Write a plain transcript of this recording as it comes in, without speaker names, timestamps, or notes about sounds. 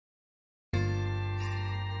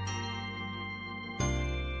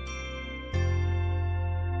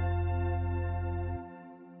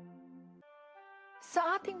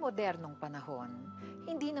Sa ating modernong panahon,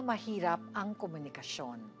 hindi na mahirap ang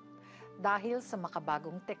komunikasyon. Dahil sa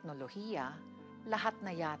makabagong teknolohiya, lahat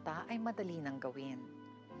na yata ay madali nang gawin.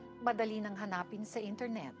 Madali nang hanapin sa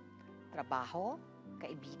internet, trabaho,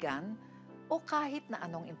 kaibigan, o kahit na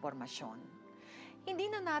anong impormasyon. Hindi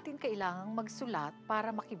na natin kailangang magsulat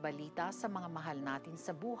para makibalita sa mga mahal natin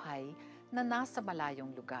sa buhay na nasa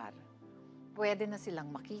malayong lugar. Pwede na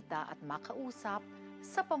silang makita at makausap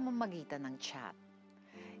sa pamamagitan ng chat.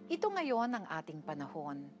 Ito ngayon ang ating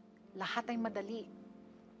panahon. Lahat ay madali.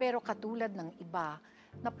 Pero katulad ng iba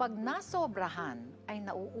na pag nasobrahan ay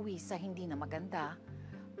nauuwi sa hindi na maganda,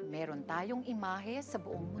 meron tayong imahe sa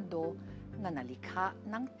buong mundo na nalikha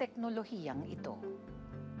ng teknolohiyang ito.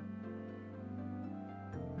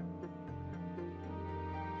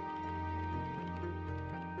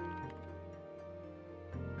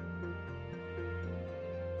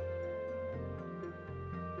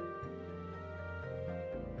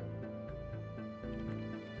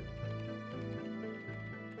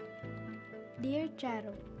 Dear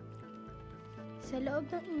Charo, sa loob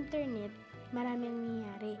ng internet, maraming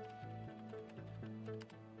nangyayari.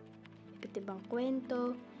 Iba't ibang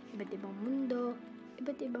kwento, iba't ibang mundo,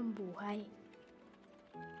 iba't ibang buhay.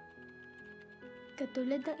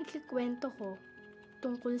 Katulad ng ikikwento ko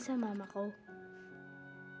tungkol sa mama ko.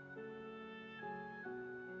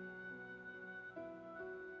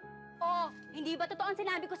 Oh, hindi ba totoo ang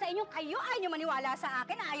sinabi ko sa inyo? Kayo ayaw nyo maniwala sa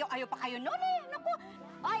akin. Ayaw pa kayo noon eh. Naku.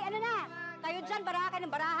 Ay, ano na? Kayo dyan, baraha ka ng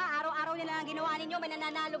baraha. Araw-araw nila ang ginawa ninyo. May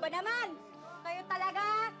nananalo ba naman? Kayo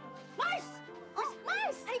talaga? Mars! Oh,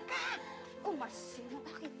 Mars! Ay ka! Oh, Mars, sino?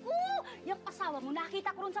 Bakit? Oh, yung asawa mo, nakita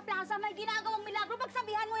ko ron sa plaza. May ginagawang milagro.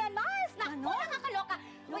 Magsabihan mo yan, Mars! Naku, nakakaloka.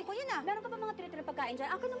 Loko yun ah. Meron ka ba mga tira-tira pagkain dyan?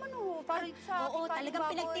 Akin naman oh. Para sa Oo, talagang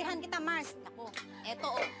pinagtirhan kita, Mars. Naku, eto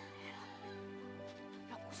oh.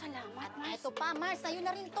 Salamat, Mars. Eto pa, Mars, sa'yo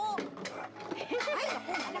na rin to. Ay,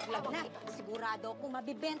 naku, nalaglag na. Sigurado ako,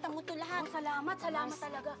 mabibenta mo to lahat. Oh, salamat Mars,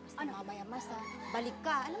 talaga. Ano? Mamaya, Mars, ha? Balik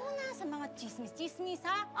ka. Alam mo na, sa mga chismis-chismis,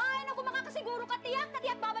 ha? Ay, naku, makakasiguro ka, tiyak.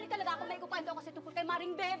 Babalik talaga ako. May kukwento kasi tungkol kay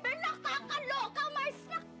Maring Bebe. Nakakaloka, Mars.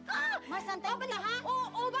 Naka! Mars, antay mo na, ha?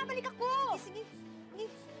 Oo, babalik ako. Sige.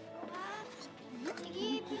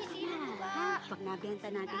 Sige, piliin mo ba? Pag nabenta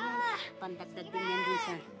natin yan, pandagdag din yan din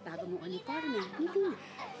sa bago mong uniforme. Hindi.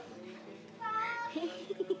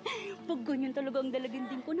 Pag ganyan talaga ang dalagin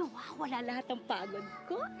din ko, nawawala lahat ng pagod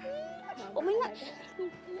ko. Oh my God.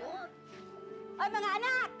 Ay, mga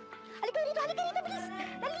anak! Halika dito, bilis!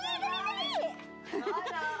 Dali!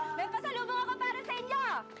 May pasalubong ako para sa inyo.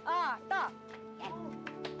 Ito. Yan.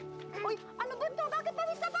 Uy, ano ba ito? Bakit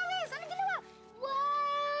pawis na pawis? Ano ginawa?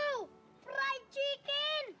 Wow! Fried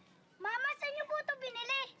chicken! Mama, saan niyo po ito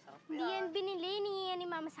binili? Hindi yan binili. Hiningi yan ni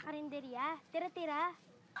Mama sa karinderya. Tira-tira.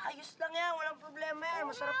 Ayos lang yan, walang problema yan.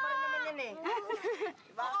 Masarap pa rin naman yan eh.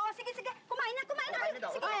 Diba? Oo, sige. Kumain na.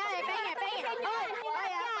 Sige. Ay, penge.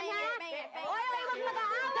 Ay, huwag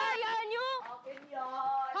mag-aaway. Kaya niyo.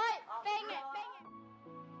 Hoy, penge.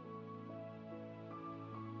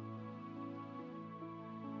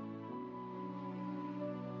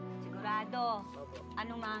 Sigurado.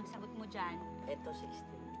 Ano mang sagot mo dyan? Ito, 16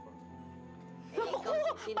 po.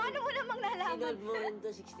 Paano mo namang nalaman? Sinold mo rin to,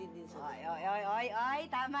 16 din sa Ay,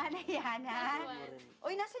 tama na yan, ha?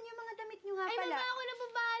 Uy, nasan yung mga damit nyo nga Ay, pala? Mama, ako na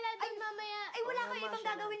babahala din mamaya. Ay, wala kang ibang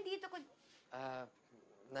gagawin dito.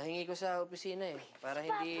 Nahingi ko sa opisina eh, para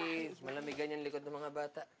hindi malamigan yung likod ng mga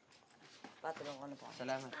bata. Patulong ko na po.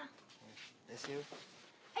 Salamat. Bless you.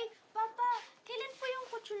 Ay, Papa, kailan po yung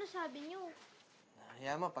kutsu na sabi niyo?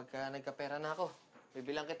 Hayaan mo, pagka nagkapera na ako,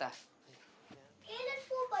 bibilang kita. Kailan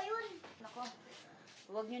po ba yun? Nako,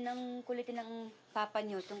 huwag nyo nang kulitin ng papa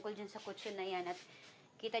nyo tungkol dyan sa kutsyon na yan. At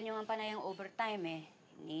kita nyo nga panay ang overtime eh.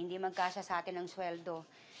 Hindi magkasya sa atin ang sweldo.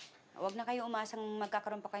 Huwag na kayo umasang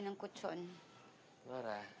magkakaroon pa kayo ng kutsyon.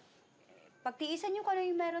 Nora. Pagtiisan nyo kung ano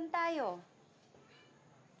yung meron tayo.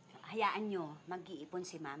 Hayaan nyo, mag-iipon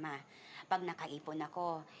si Mama. Pag nakaipon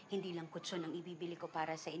ako, hindi lang kutsyon ang ibibili ko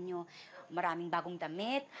para sa inyo. Maraming bagong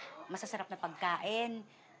damit, masasarap na pagkain.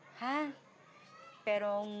 Ha?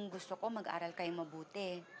 Pero gusto ko mag-aral kayo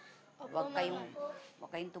mabuti. Huwag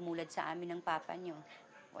kayong tumulad sa amin ng papa nyo.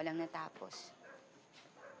 Walang natapos.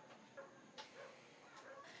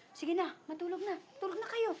 Sige na, matulog na. Tulog na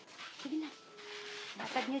kayo. Sige na.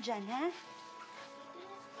 Batag nyo dyan, ha?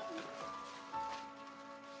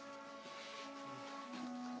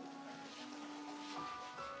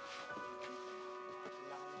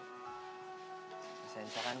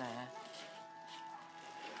 Pasensya ka na, ha?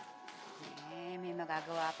 May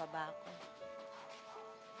magagawa pa ba ako?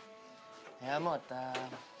 Hayaan mo at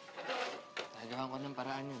gagawan ko ng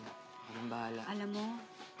paraan yun. Anong bahala? Alam mo,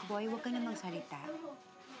 boy, huwag ka namang salita.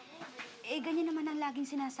 Ganyan naman ang laging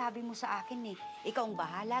sinasabi mo sa akin eh. Ikaw ang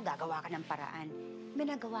bahala, gagawa ka ng paraan. May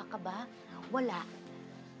nagawa ka ba? Wala.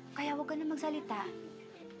 Kaya huwag ka namang salita.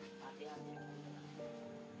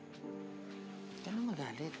 Huwag ka na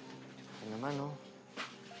magalit. Ito naman, oh.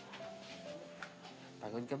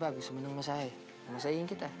 Pagod ka ba? Gusto mo ng masahe? Masahihin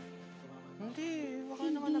kita. Hindi, baka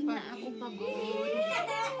naman Hindi na ako pagod.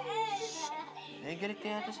 Galit ka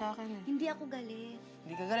yata sa akin eh. Hindi ako galit.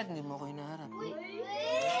 Hindi ka galit, hindi mo ako hinaharap. Ba?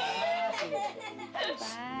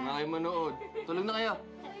 Kayo manood. Tulog na kayo.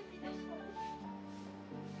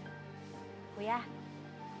 Kuya,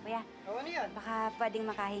 Ano yan? baka pwedeng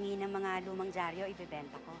makahingi ng mga lumang dyaryo,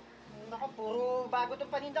 ibebenta ko. Naku, puro bago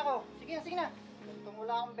itong paninda ko. Sige na, sige na. Itong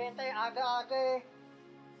wala akong benta eh, aga-aga eh.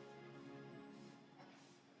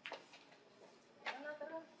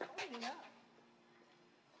 Tara. Hindi na.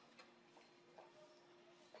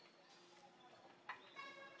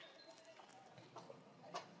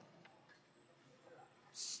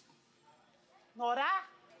 Nora?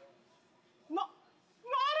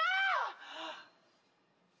 Nora!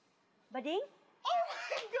 Bading? Oh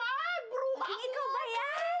my God! Bruha Bading, ikaw ba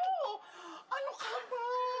yan? Ano ka ba?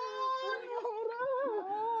 Nora?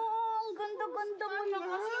 Oh, ang ganda-ganda mo na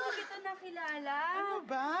kasi hindi kita nakilala. Ano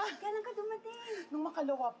ba? Kailan ka dumating? Nung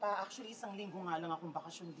makalawa pa, actually isang linggo nga lang akong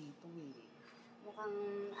bakasyon dito eh. Mukhang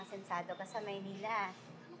asensado ka sa Maynila.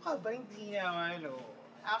 Ano ka ba? Hindi naman,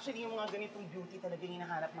 Actually, yung mga ganitong beauty talaga yung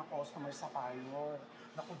hinahanap ng customer sa parlor.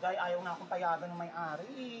 Naku, Day, ayaw na akong payagan ng may-ari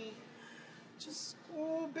eh. Diyos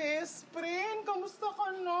ko, best friend, kamusta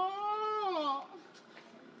ka na?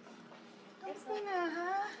 Kamusta na,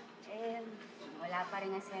 ha? Wala pa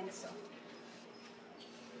rin asenso.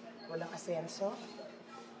 Walang asenso?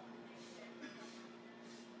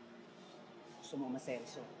 Gusto mo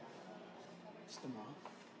umasenso? Gusto mo?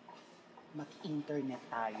 Mag-internet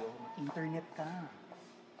tayo. Mag-internet ka.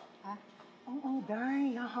 Ha? Oo,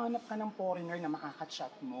 Day. Hahanap ka ng foreigner na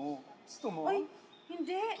makaka-chat mo. Gusto mo? Ay,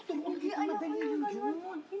 hindi. Hindi, ayoko madali yung lang ganun.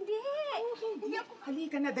 yun. Hindi. Hindi ako.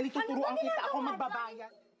 Halika na, dali tuturuan kita. Ako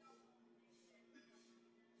magbabayad.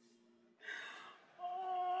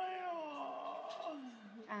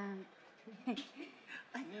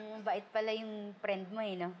 Bait pala yung friend mo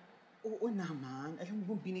no? Oo naman. Alam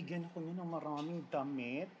mo, binigyan ako niya ng maraming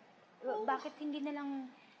damit. Bakit hindi na lang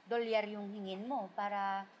dolyar yung hingin mo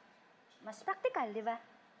para mas practical, di ba?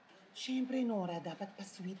 Siyempre, Nora, dapat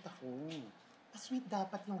pa-sweet ako. Pa-sweet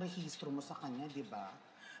dapat yung rehistro mo sa kanya, di ba?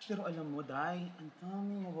 Pero alam mo, Day, ang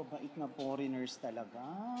daming mababait na foreigners talaga.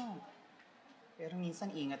 Pero minsan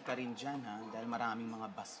ingat ka rin dyan, ha? Dahil maraming mga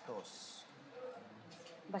bastos.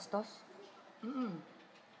 Bastos?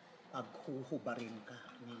 Paghuhubarin ka.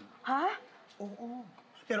 Ha? Oo.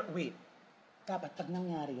 Pero wait, dapat pag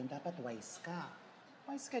nangyari yun, dapat wise ka.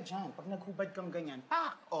 Wise ka dyan. Pag naghubad kang ganyan,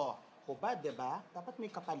 pak! Oh, hubad, di ba? Dapat may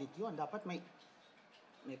kapalit yun. Dapat may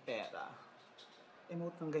pera.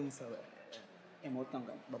 Emote kang ganyan sa... Emote kang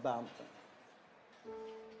ganyan. Babaan ko.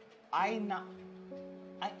 Ay,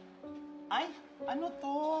 ano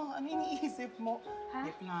to? Ano iniisip mo? Ha?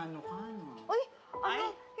 May plano ka, no? Uy, Ay,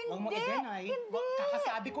 hindi. huwag mo i-deny. Hindi.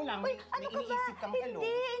 Kakasabi ko lang, Uy, may iniisip kang galo.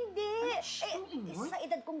 Hindi. Ano? Sa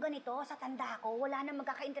edad kong ganito, sa tanda ko, wala nang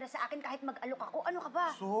magkaka-interest sa akin kahit mag-alok ako. Ano ka ba?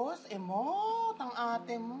 Sus, emote ang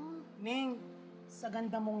ate mo. Ning, sa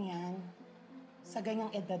ganda mong yan, sa ganyang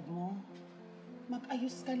edad mo,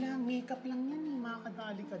 mag-ayos ka lang, makeup lang yan eh,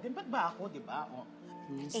 makakadali ka din. Ba't ba ako, di ba? O,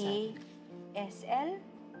 minsan. ASL?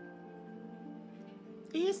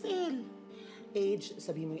 ASL. Age,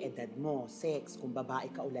 sabi mo yung edad mo, sex, kung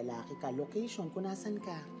babae ka o lalaki ka, location, kung nasan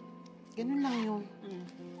ka. Ganun lang yun.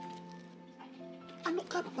 Ano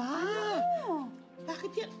ka ba? Ano?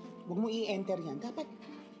 Bakit yan? Huwag mo i-enter yan. Dapat,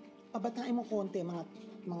 pabatain mo konti,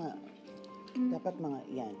 dapat mga,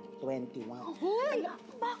 yan, 21. Hoy!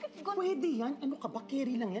 Bakit ganun? Pwede yan. Ano ka ba?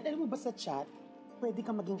 Carry lang yan. Alam mo ba sa chat, pwede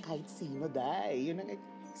ka maging kahit sino, Day. Yun ang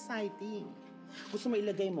exciting. Gusto mo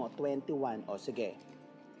ilagay mo, 21. O, sige.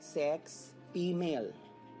 Sex, female.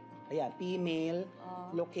 Ayan, female,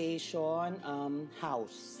 location,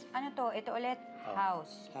 house. Ano to? Ito ulit?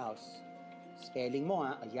 House. House. Spelling mo,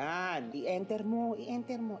 ha? Ayan. I-enter mo.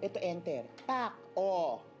 Ito, enter. Pak!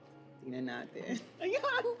 O. Tingnan natin.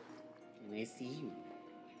 Ayan. And I see you.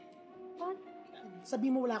 What? Sabi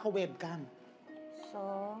mo wala ka webcam.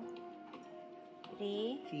 So,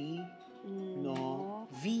 No.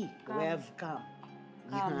 V. Cam. Webcam.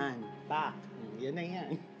 Cam. Yan. Pak. Yan na yan.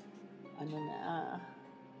 Ano na?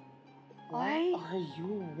 What Ay. are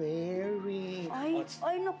you wearing? Ay,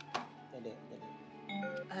 no. Dali.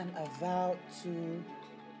 I'm about to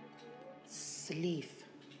sleep.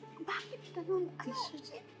 Bakit ganun?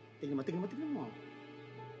 Tignan mo.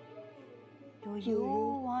 Do you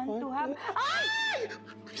want to have... Ay!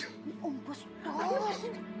 Ang bastos!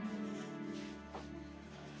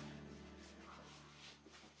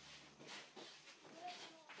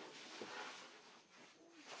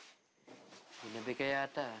 Ginabi ka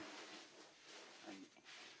yata.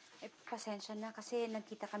 Pasensya na kasi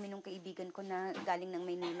nagkita kami nung kaibigan ko na galing ng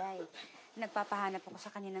Maynila eh. Nagpapahanap ako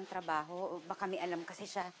sa kanya ng trabaho. Baka may alam kasi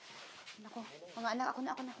siya. Naku, mga anak,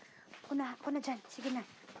 ako na dyan. Sige na.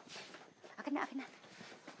 Akin na.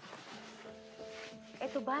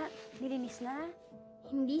 Eto ba, nilinis na?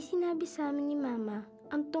 Hindi sinabi sa amin ni Mama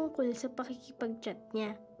ang tungkol sa pakikipag-chat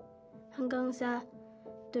niya. Hanggang sa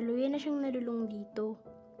tuluyan na siyang nalulung dito.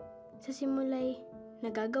 Sa simulay,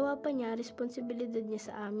 nagagawa pa niya responsibilidad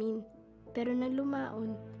niya sa amin. Pero nang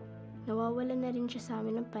lumaon, nawawala na rin siya sa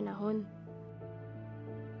amin ng panahon.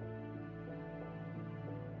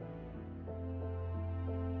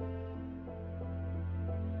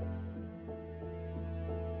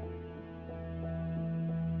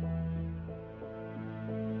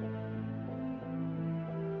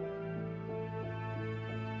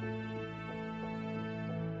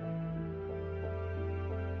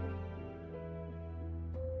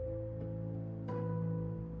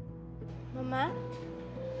 Mama?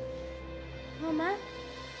 Mama?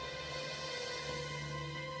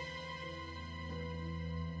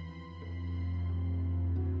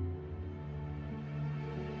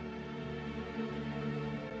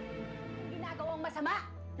 Ginagawang masama?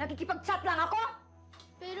 Nakikipag-chat lang ako?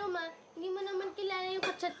 Pero ma, hindi mo naman kilala yung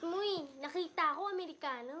kachat mo eh. Nakita ko,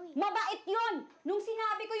 Amerikano eh. Mabait yun! Nung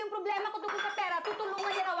sinabi ko yung problema ko tungkol sa pera,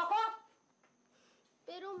 tutulungan niya raw ako?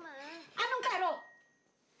 Pero ma... Anong pero?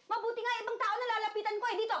 Mabuti nga ibang tao na lalapitan ko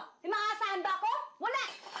eh dito. May maaasahan ba ako? Wala!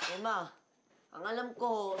 Ma, ang alam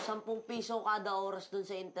ko, 10 piso kada oras dun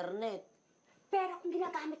sa internet. Pera kung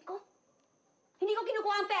ginagamit ko. Hindi ko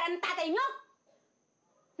kinukuha ang pera ng tatay niyo.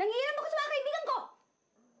 Nangihiram ako sa mga kaibigan ko.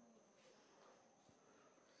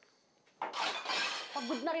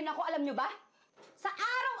 Pagod na rin ako, alam niyo ba? Sa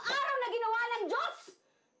araw-araw na ginawa ng Diyos!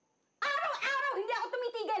 Araw-araw, hindi ako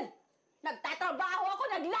tumitigil. Nagtatrabaho ako,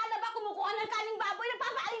 naglalaba, kumukuha ng kaning baboy,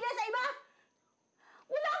 nagpapaalila sa iba.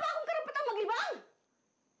 Wala ba akong karapatang maglibang?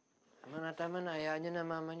 Tama na. Hayaan niyo na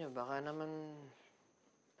mama niyo. Baka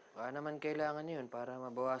naman kailangan niyo yun para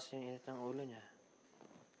mabawasan yung init ng ulo niya.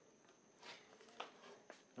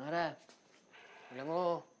 Nora, alam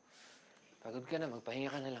mo, pagod ka na,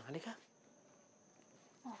 magpahinga ka na lang. Halika.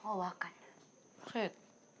 Hawakan. Bakit?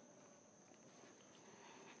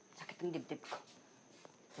 Sakit ang dibdib ko.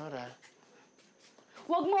 Nora,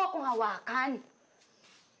 Huwag mo akong hawakan.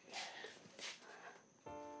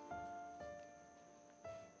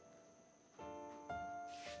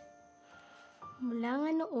 Mula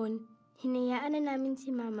nga noon, hinayaan na namin si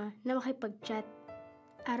Mama na makipag-chat.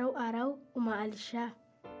 Araw-araw, umaalis siya.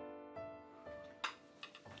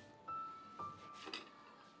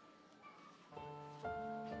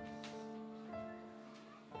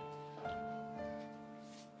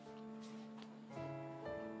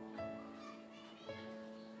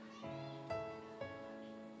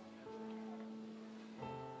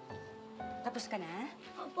 Tapos ka na?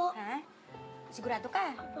 Opo. Ha? Sigurado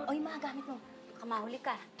ka? O yung mga gamit mo. Baka mahuli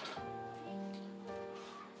ka.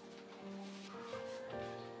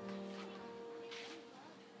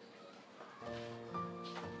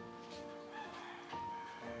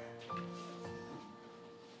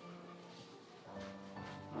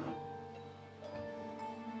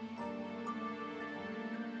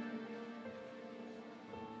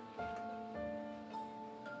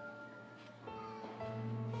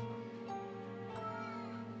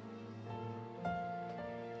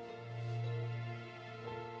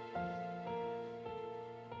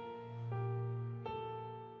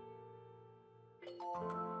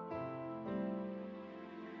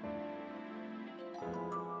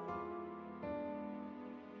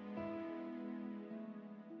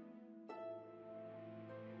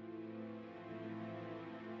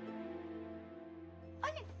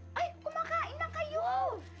 Ay, kumakain na kayo!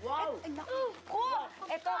 Wow! Ay, naku!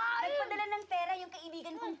 Eto, nagpadala ng pera yung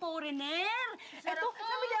kaibigan kong foreigner. Eto,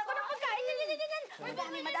 nabili ako ng pagkain. Yan.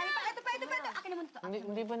 Madami pa. Eto pa. Akin naman ito.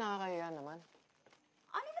 hindi ba nakakahiya naman?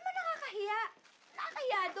 Ano naman nakakahiya?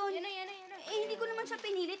 Nakakahiya doon. Yan na. Eh, hindi ko naman siya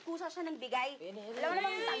pinilit. Kusa siya ng bigay. Alam mo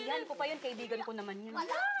naman, tangyan ko pa yun. Kaibigan ko naman yun.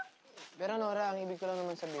 Wala! Pero Nora, ang ibig ko lang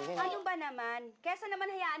naman sabihin. Ano ba naman? Kesa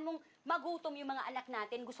naman hayaan mong magutom yung mga anak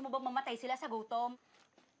natin, gusto mo ba mamatay sila sa gutom?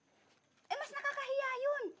 Eh, mas nakakahiya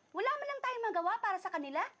yun. Wala man lang tayong magawa para sa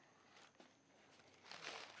kanila.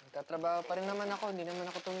 Nagtatrabaho pa rin naman ako, hindi naman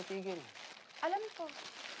ako tumitigil. Alam ko.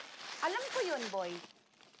 Alam ko yun, boy.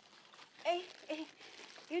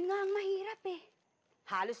 Yun nga ang mahirap eh.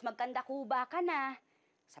 Halos magkandakuba ka na.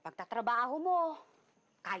 Sa pagtatrabaho mo,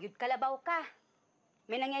 kayod kalabaw ka.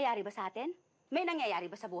 May nangyayari ba sa atin? May nangyayari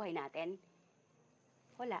ba sa buhay natin?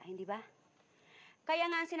 Wala, hindi ba? Kaya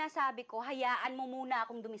nga ang sinasabi ko, hayaan mo muna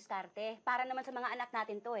akong dumiskarte. Para naman sa mga anak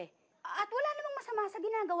natin to eh. At wala namang masama sa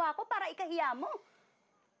ginagawa ko para ikahiya mo.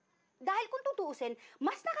 Dahil kung tutuusin,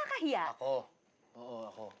 mas nakakahiya. Ako. Oo,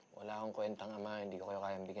 ako. Wala akong kwentang ama. Hindi ko kayo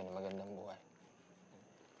kayang bigyan ng magandang buhay.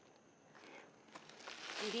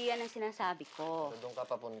 Hindi yan ang sinasabi ko. So, doon ka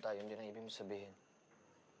papunta. Yun din ang ibig mo sabihin.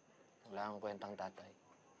 Wala akong kwentang tatay.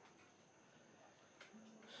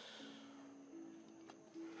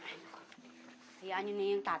 Hayaan nyo na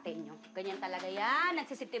yung tatay nyo. Ganyan talaga yan.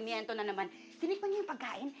 Nagsisitimiento na naman. Tinikman nyo yung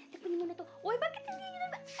pagkain. Tikman nyo muna to. Uy, bakit hindi nyo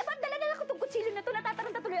na... ba't dala-dala ko itong kutsilyo na to?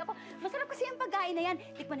 Natataranta tuloy ako. Masarap kasi yung pagkain na yan.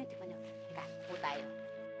 Tikman nyo. Teka, po tayo.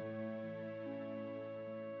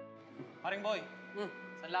 Paring boy,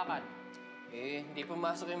 saan lakad? Hindi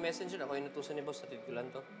pumasok yung messenger. Ako inutusan ni boss. Natid ko lang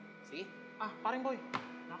to. Sige. Paring boy,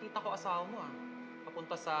 nakita ko asawa mo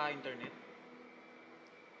papunta sa internet.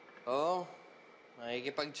 Oo.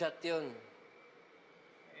 Nakikipag-chat yun.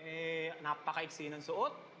 Napakaiksi ng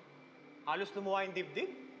suot. Halos lumuha yung dibdib.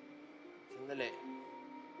 Sandali.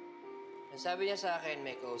 Ang sabi niya sa akin,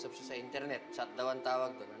 may kausap siya sa internet. Chat daw ang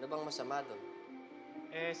tawag doon. Ano bang masama doon?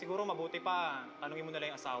 Siguro mabuti pa, tanungin mo na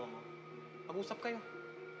lang yung asawa mo. Mag-usap kayo.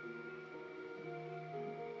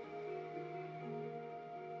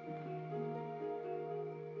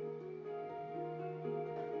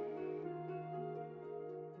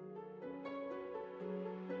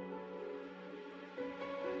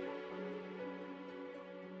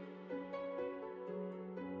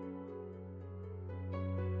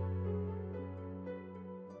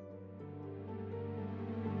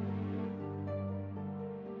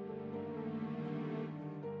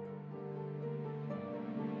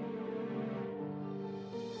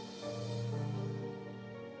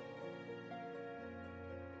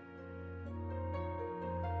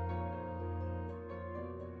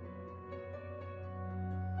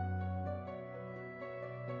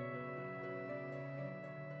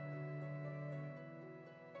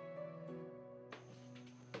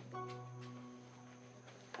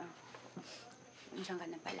 Andiyan ka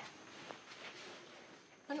na pala.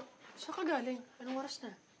 Ano? Saan ka galing? Anong oras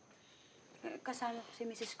na? Kasama ko si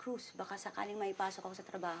Mrs. Cruz. Baka sakaling maipasok ako sa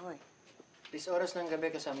trabaho eh. This oras ng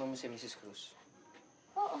gabi kasama mo si Mrs. Cruz.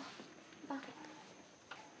 Oo. Bakit?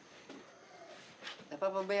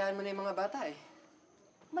 Napapabayaan mo na yung mga bata eh.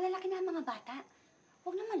 Malalaki na ang mga bata.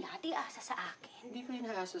 Huwag naman lahat iasa sa akin. Hindi ko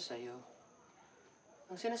inaasa sa'yo.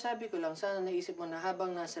 Ang sinasabi ko lang, sana naisip mo na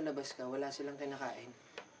habang nasa labas ka, wala silang kinakain.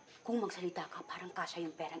 Kung magsalita ka, parang kasya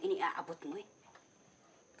yung perang iniaabot mo eh.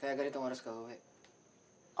 Kaya ganitong oras ka uwi.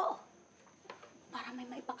 Oo. Para may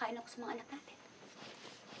maipakain ako sa mga anak natin.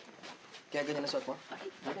 Kaya ganyan ang suot mo?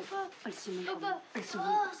 Alisin mo yung alisin mo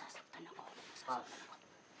yung sasaktan ako. Sasaktan ako.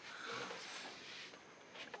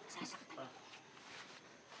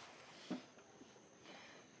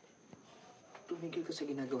 Tumigil ka sa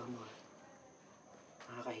ginagawa mo.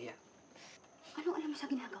 Nakakahiya. Anong alam mo sa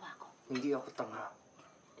ginagawa ko? Hindi ako tanga.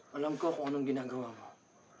 Alam ko kung anong ginagawa mo.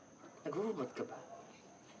 Nagurubot ka ba?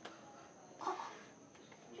 Oo.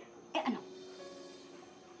 Ano?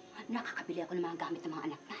 Nakakabili ako ng mga gamit ng mga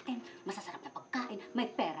anak natin. Masasarap na pagkain, may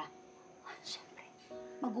pera. Siyempre,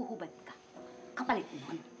 maghuhubad ka. Kapalit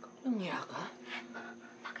mo. Anong niya ka?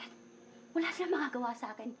 Bakit? Wala silang magagawa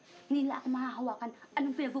sa akin. Hindi nila ako mahahawakan.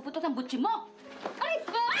 Anong pinagpuputot ang butsi mo? Ay!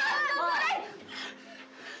 Ay!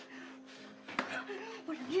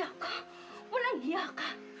 Walang hiya ka. Walang hiya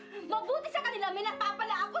ka. Mabuti sa kanila, may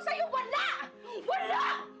napapala ako sa'yo. Wala! Wala!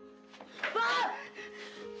 Ah!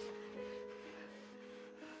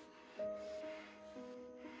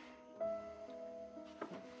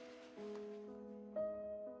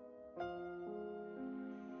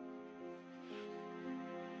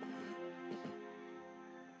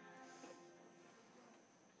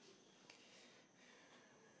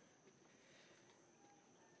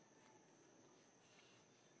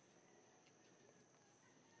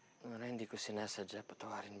 Ano, hindi ko sinasadya.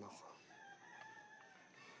 Patawarin mo ako.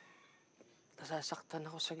 Nasasaktan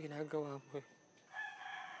ako sa ginagawa mo eh.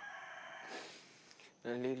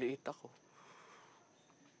 Naliliit ako.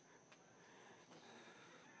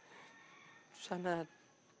 Sana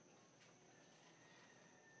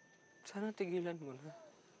tigilan mo na.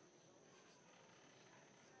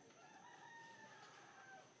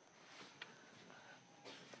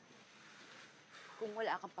 Kung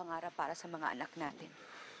wala kang pangarap para sa mga anak natin,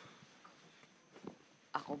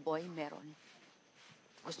 ako, boy, meron.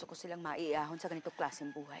 Gusto ko silang maiahon sa ganitong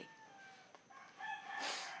klaseng buhay.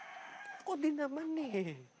 Ako din naman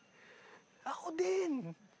eh. Ako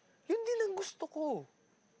din. Yun din ang gusto ko.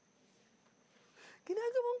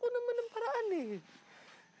 Ginagawan ko naman ng paraan eh.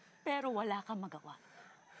 Pero wala kang magawa.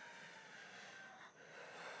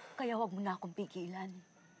 Kaya wag mo na akong pigilan.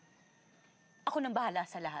 Ako nang bahala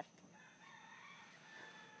sa lahat.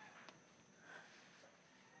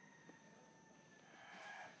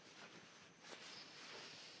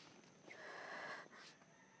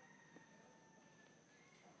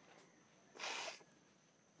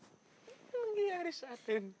 Ano nangyayari sa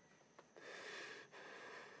atin?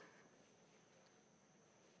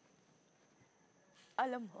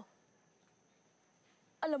 Alam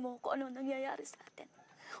mo kung ano nangyayari sa atin.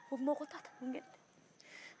 Huwag mo ko tatanungin.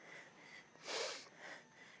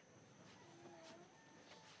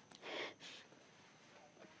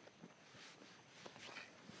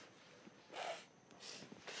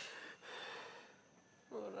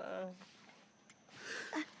 Nora.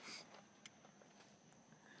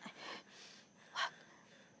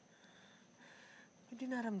 May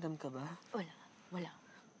dinaramdam ka ba? Wala.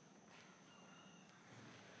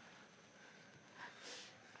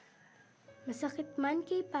 Masakit man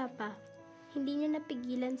kay Papa, hindi niya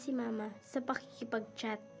napigilan si Mama sa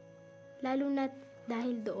pakikipag-chat. Lalo na't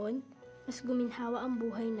dahil doon, mas guminhawa ang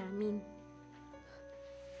buhay namin.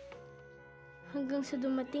 Hanggang sa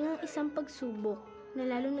dumating ang isang pagsubok na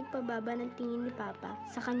lalong nagpababa ng tingin ni Papa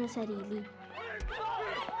sa kanyang sarili.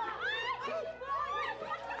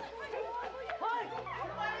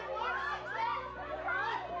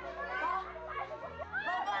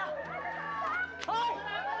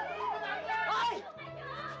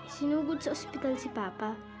 Sinugod sa ospital si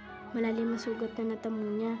Papa. Malalim na sugat na natamo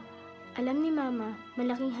niya. Alam ni Mama,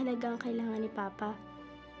 malaking halaga ang kailangan ni Papa.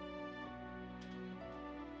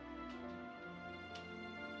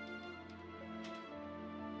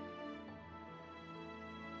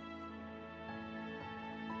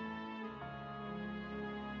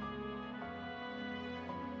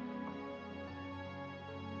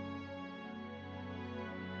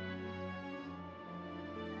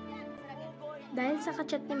 Dahil sa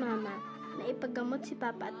kachat ni Mama, naipaggamot si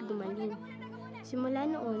Papa at gumaling. Simula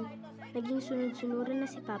noon, naging sunod-sunuran na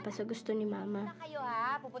si Papa sa gusto ni Mama. Kayo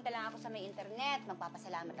ha, pupunta lang ako sa may internet.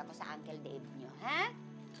 Magpapasalamat ako sa Uncle Dave nyo, ha?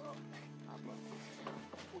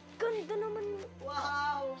 Ganda naman!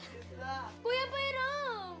 Wow! Kuya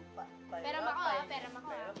Pairam! Pairam ako ha, pairam ako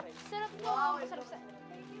ha. Sarap to, sarap sa...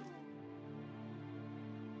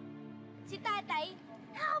 Si tatay,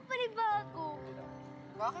 nakapaliba ako.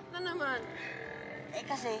 Bakit na naman? Eh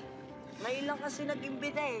kasi, may ilang kasi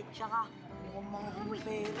nag-imbita eh. Tsaka, yung mga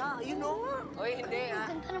pera, you know? Oy, hindi ah.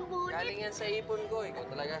 Ganda ng buhok. Galing yan sa ipon ko. Ikaw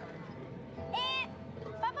talaga.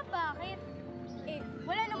 Papa, bakit?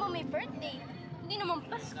 Wala namang may birthday. Hindi naman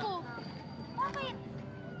Pasko. Bakit?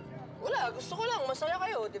 Wala, gusto ko lang. Masaya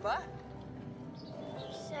kayo, di ba?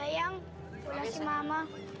 Sayang, wala si Mama.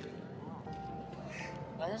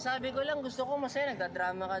 Masasabi ko lang, gusto ko masaya.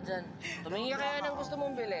 Nagdadrama ka dyan. Tumingin ka kaya ng gusto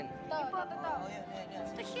mong bilhin. Totoo. Oh, yan.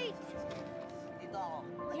 The shades. Dito ako.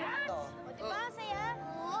 Dito. O, diba, saya?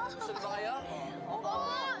 Gusto ba kayo? Oo,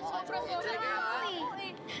 sobrang Enjoy kayo, ha?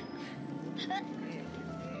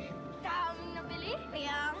 Daming nabili.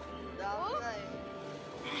 Kaya, Dami na eh.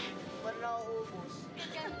 Ba't na ako ubos?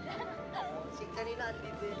 Si kanina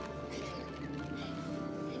andito eh.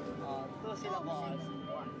 Ito sila boss.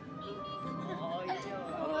 Oo, yun yun.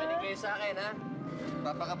 Makinig kayo sa akin, ha?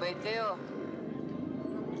 Papakabait kayo.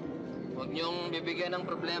 Huwag niyong bibigyan ng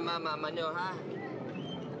problema mama niyo, ha?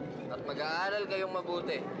 At mag-aaral kayong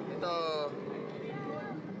mabuti. Ito,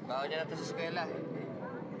 baon niya na ito sa eskwela.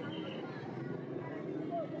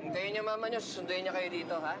 Hintayin niyo mama niyo, susunduin niya kayo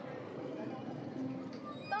dito, ha?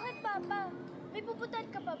 bakit Papa? May pupuntahan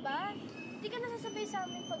ka pa ba? Hindi ka nasasabay sa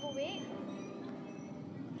amin pag-uwi.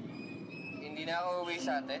 Hindi na ako uwi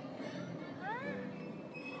sa atin.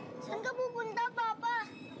 Saan ka pupunta, Papa?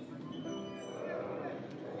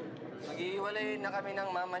 Mag-iiwalay na kami ng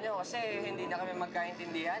mama niyo kasi hindi na kami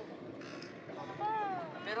magkaintindihan. Papa.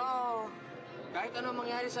 Pero kahit ano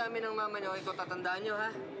mangyari sa amin ng mama niyo, ito tatandaan niyo, ha?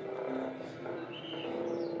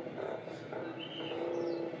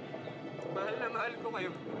 Mahal na mahal ko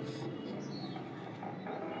kayo.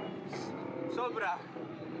 Sobra.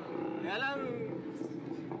 Kaya lang,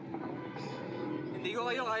 hindi ko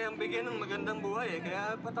kayo kayang bigyan ng magandang buhay eh.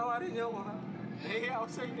 Kaya patawarin niyo ako, ha? Nahihiya ako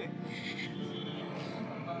sa inyo eh.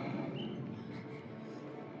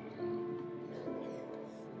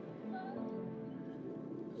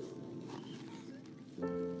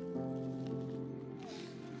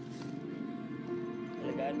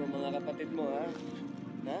 Alagaan mo mga kapatid mo, ha?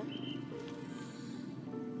 Ha?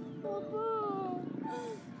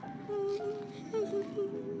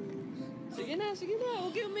 Sige na, sige na.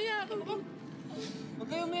 Huwag kayong umiyak. Huwag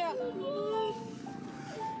kayong umiyak.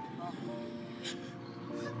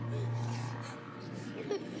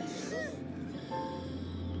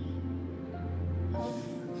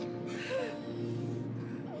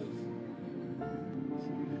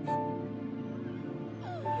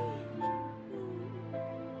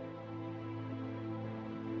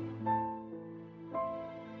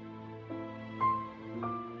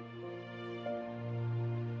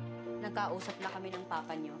 Nagkausap na kami ng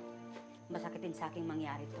papa nyo. Masakitin sa aking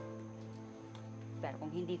mangyari to. Pero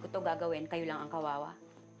kung hindi ko to gagawin, kayo lang ang kawawa.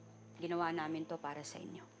 Ginawa namin to para sa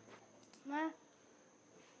inyo. Ma,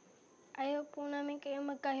 ayaw po namin kayong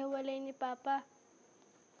magkahiwalay ni Papa.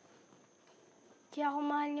 Kaya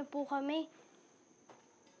kung mahal niyo po kami,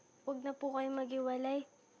 huwag na po kayong maghiwalay.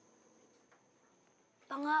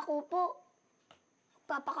 Pangako po,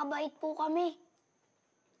 papakabait po kami.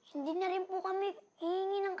 Hindi na rin po kami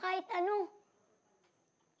hihingi ng kahit ano.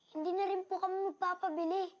 Hindi na rin po kami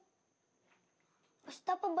magpapabili.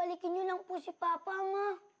 Basta pabalikin niyo lang po si Papa, Ma.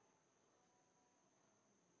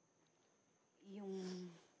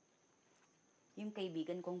 Yung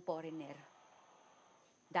kaibigan kong foreigner,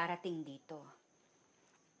 darating dito.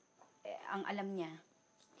 Ang alam niya,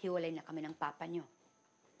 hiwalay na kami ng papa niyo.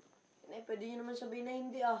 Nay, pwede niyo naman sabihin na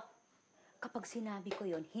hindi ah. Kapag sinabi ko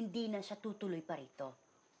yon, hindi na siya tutuloy pa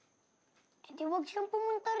rito. E di wag siyang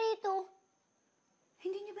pumunta rito.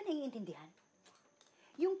 Hindi niyo ba naiintindihan?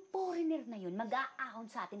 Yung foreigner na yun, mag-aahon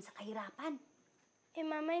sa atin sa kahirapan. Eh,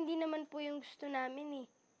 Mama, hindi naman po yung gusto namin eh.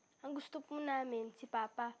 Ang gusto po namin, si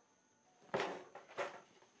Papa.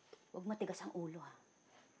 Huwag matigas ang ulo, ha?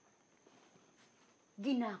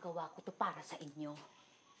 Ginagawa ko to para sa inyo.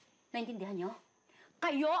 Naintindihan niyo?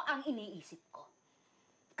 Kayo ang iniisip ko.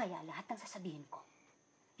 Kaya lahat ng sasabihin ko,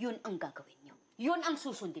 yun ang gagawin niyo. Yun ang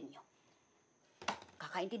susundin niyo.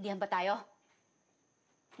 Kakaintindihan ba tayo?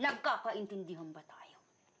 Nagkakaintindihan ba tayo?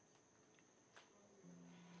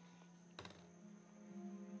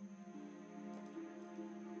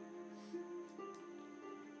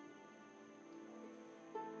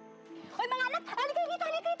 Hoy, mga anak! Halika dito,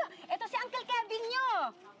 halika dito! Ito si Uncle Kevin nyo!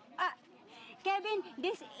 Kevin,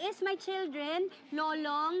 this is my children,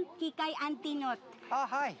 Lolong, Kikay, Antinot. Oh,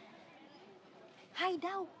 hi. Hi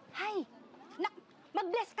daw! Hi!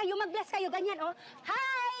 Mag-bless kayo, ganyan, oh.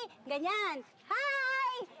 Hi! Ganyan.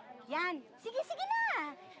 Hi! Yan. Sige, sige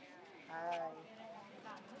na! Hi.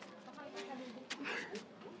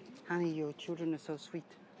 Honey, your children are so sweet.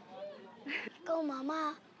 Ikaw,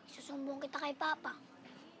 Mama, isusumbong kita kay Papa.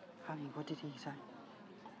 Honey, what did he say?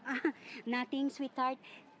 Nothing, sweetheart.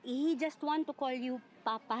 He just want to call you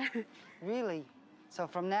Papa. Really? So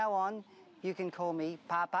from now on, you can call me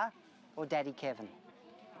Papa or Daddy Kevin.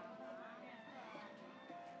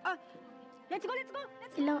 Let's go, let's go!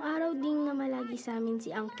 Ilang araw ding namalagi sa amin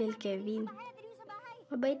si Uncle Kevin.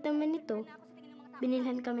 Mabait naman ito.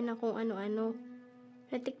 Binilhan kami ng kung ano-ano.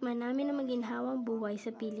 Natikman namin na maginhawang buhay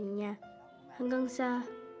sa piling niya. Hanggang sa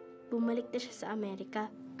bumalik na siya sa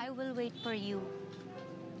Amerika. I will wait for you.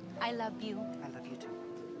 I love you. I love you too.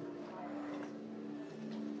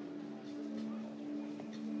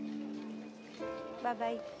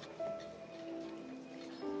 Bye-bye.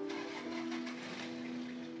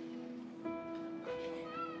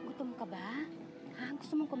 Gutom ka ba? Ha?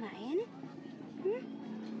 Gusto mong kumain?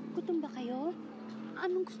 Gutom ba kayo?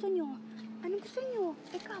 Anong gusto nyo? Anong gusto nyo?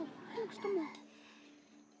 Ikaw, anong gusto mo?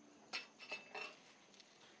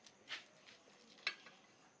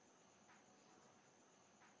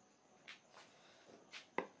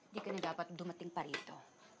 Di ka na dapat dumating pa rito.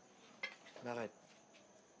 Bakit?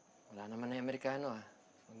 Wala naman na Amerikano, ah.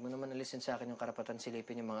 Huwag mo naman alisin sa akin yung karapatan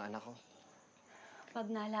silipin yung mga anak ko. Pag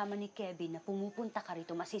nalaman ni Kevin na pumupunta ka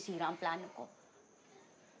rito, masisira ang plano ko.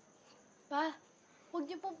 Pa, huwag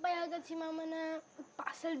niyo po payagan si Mama na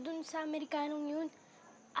magpakasal dun sa Amerikanong yun.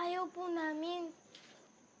 Ayaw po namin.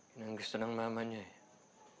 Yun ang gusto ng mama niya, eh.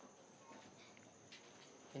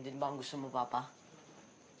 Hindi ba ang gusto mo, Papa?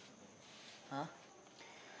 Ha?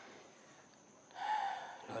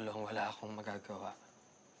 Lolong, wala akong magagawa.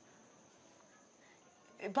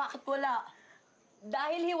 Eh, bakit wala?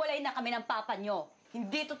 Dahil hiwalay na kami ng papa nyo.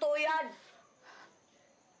 Hindi totoo yan!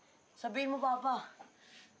 Sabihin mo, Papa.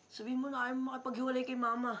 Sabihin mo na ayaw mo makipaghiwalay kay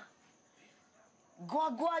Mama.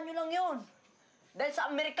 Gawa-gawa nyo lang yun. Dahil sa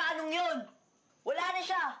Amerikanong yun. Wala na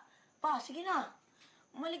siya. Pa, sige na.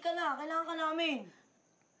 Umalik ka na. Kailangan ka namin.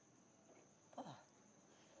 Pa.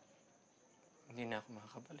 Hindi na ako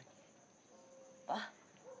makakabalik. Pa?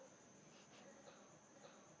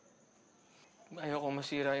 Ayoko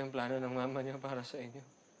masira yung plano ng mama niya para sa inyo.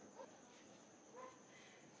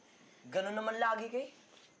 Ganun naman lagi kay.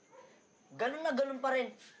 Ganun na ganun pa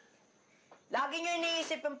rin. Lagi nyo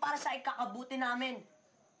iniisip yung para sa ikakabuti namin.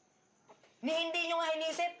 Hindi nyo nga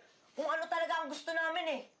iniisip kung ano talaga ang gusto namin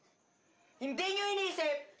eh. Hindi nyo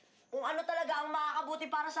iniisip kung ano talaga ang makakabuti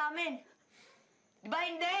para sa amin. Di ba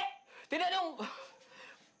hindi? Tinanong!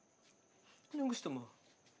 Anong gusto mo?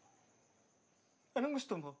 Anong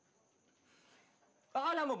gusto mo?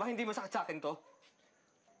 Akala mo ba hindi masakit sa akin to?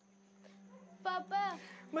 Papa!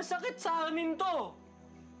 Masakit sa amin to!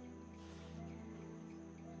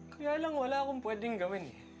 Kaya lang wala akong pwedeng gawin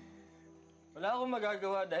eh. Wala akong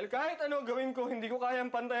magagawa dahil kahit ano gawin ko, hindi ko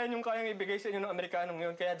kayang pantayan yung kayang ibigay sa inyo ng Amerikanong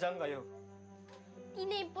yun. Kaya dyan kayo. Hindi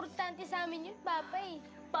na importante sa amin yun, Papa eh.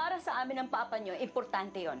 Para sa amin ng papa nyo,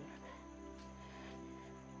 importante yon.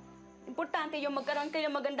 Importante yung magkaroon kayo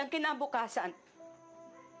ng magandang kinabukasan.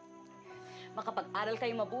 Makapag-aral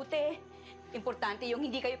kayo mabuti. Importante yung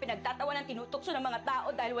hindi kayo pinagtatawanan, tinutukso ng mga tao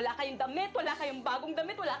dahil wala kayong damit, wala kayong bagong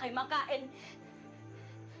damit, wala kayong makain.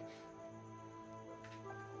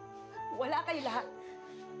 Wala kayo lahat.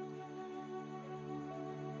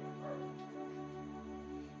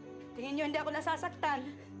 Tingin nyo hindi ako nasasaktan.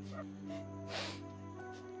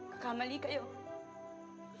 Kamali kayo.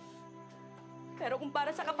 Pero kung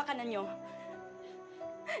para sa kapakanan nyo,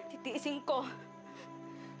 titiisin ko.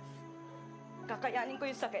 Kakayanin ko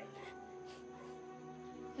yung sakit.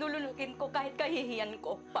 Lulunukin ko kahit kahihiyan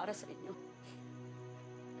ko para sa inyo.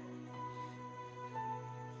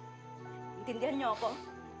 Intindihan niyo ako?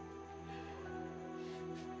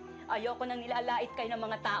 Ayoko nang nilalait kayo ng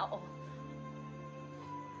mga tao.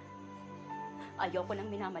 Ayoko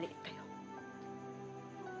nang minamaliit kayo.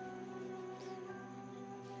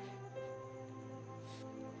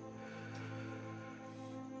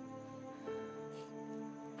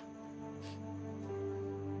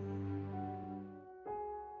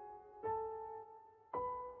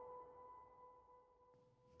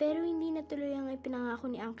 Pero hindi natuloy ang ipinangako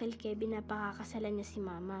ni Uncle Kevin na pakakasalan niya si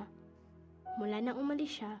Mama. Mula nang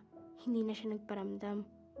umalis siya, hindi na siya nagparamdam.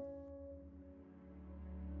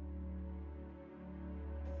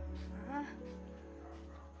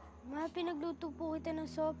 Ma, pinagluto po kita ng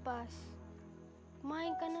sopas.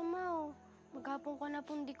 Kumain ka na, Ma. Oh. Maghapon ka na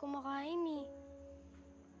po hindi kumakain eh.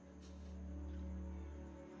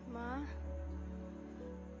 Ma?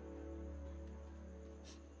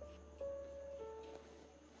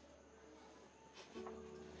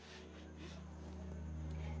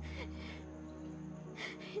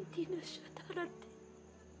 Hindi na siya darating.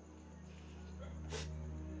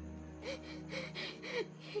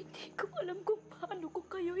 Hindi ko alam kung paano ko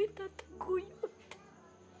kayo itataguyod.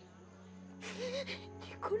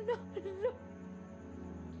 Hindi ko na alam.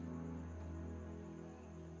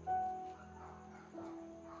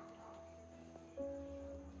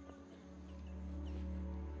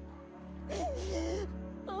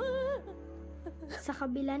 Sa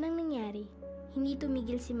kabila ng nangyari, hindi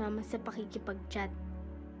tumigil si Mama sa pakikipag-chat.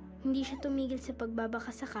 Hindi siya tumigil sa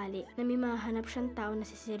pagbabakasakali na may mahanap siyang tao na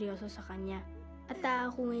siseryoso sa kanya at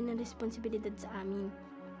aakuin ng responsibilidad sa amin.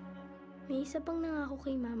 May isa pang nangako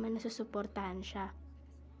kay Mama na susuportahan siya.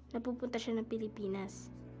 Napupunta siya ng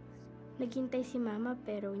Pilipinas. Naghintay si Mama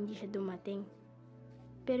pero hindi siya dumating.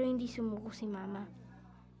 Pero hindi sumuko si Mama.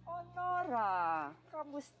 Honora,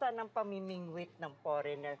 kamusta ng pamimingwit ng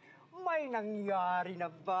foreigner? May nangyari na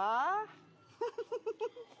ba?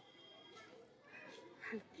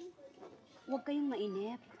 Huwag kayong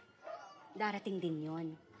mainip. Darating din yon.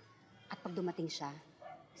 At pag dumating siya,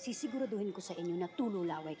 sisiguraduhin ko sa inyo na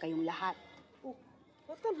tululaway kayong lahat.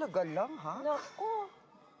 Talaga lang, ha? Naku,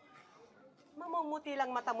 mamumuti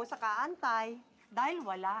lang mata mo sa kaantay dahil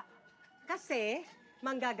wala. Kasi,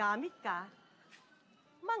 manggagamit ka,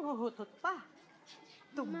 manghuhutot pa.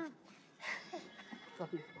 Mama.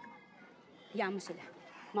 Huwag na. Hayaan mo sila.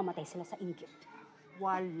 Mamatay sila sa inggit.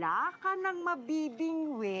 Wala ka nang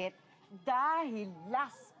mabibingwit dahil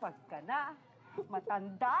laspag ka na,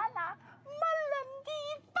 matanda na, malandi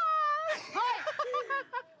pa! Hoy!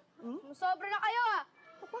 Sobra na kayo ah!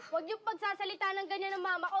 Huwag niyong pagsasalita ng ganyan ng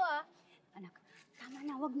mama ko ah! Anak, tama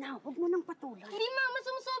na. Huwag na. Huwag mo nang patuloy. Hindi mama,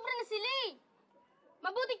 sumusobra na sila eh!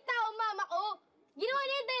 Mabuting tao mama ko! Ginawa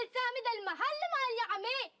niya dahil sa amin dahil mahal na mahal niya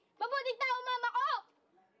kami! Mabuting tao mama ko!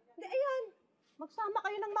 Di ayan, magsama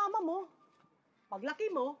kayo ng mama mo.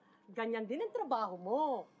 Paglaki mo, ganyan din ang trabaho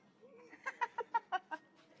mo.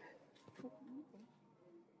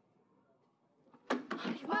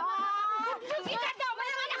 Mama! Itatama mo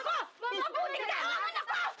yung anak ko! Mabuting tao ang anak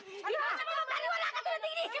ko! Hindi mo sa mga paniwala ka tulad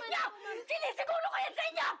ng inisip niyo! Sinisiguro ko yan sa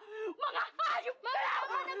inyo! Mga hayop ka lang!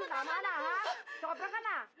 Tama na, ha? Sobra ka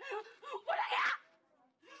na! Wala kaya!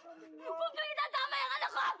 Huwag niyo itatama yung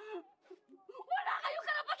anak ko! Wala kayong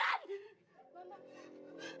karapatan!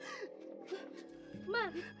 Ma!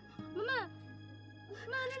 Mama!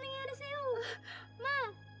 Ma, ano nangyari sa'yo? Ma!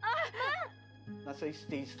 Ma! Nasa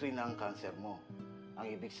stage 3 na ang cancer mo.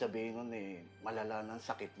 Ang ibig sabihin nun malala ng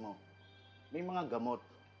sakit mo. May mga gamot.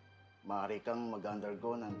 Maaari kang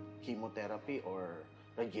mag-undergo ng chemotherapy or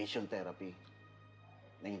radiation therapy.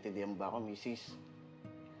 Naiintindihan ba ako, Mrs.?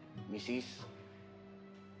 Mrs.?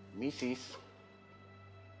 Mrs.?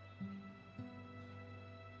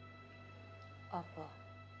 Opo.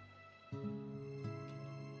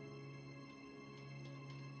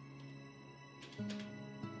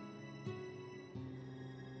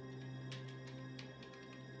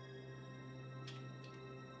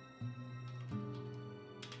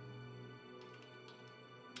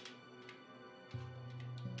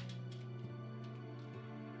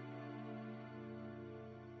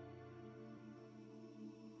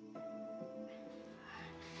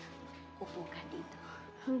 Upo ka dito.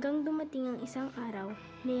 Hanggang dumating ang isang araw,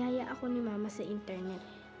 niyaya ako ni Mama sa internet.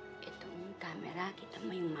 Itong camera, kita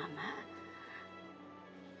mo yung mama.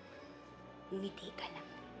 Ngiti ka lang.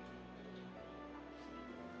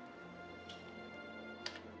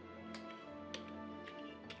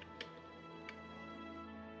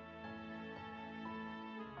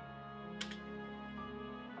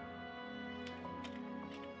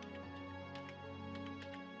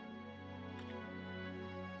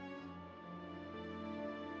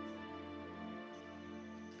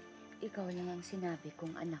 Ikaw lang ang sinabi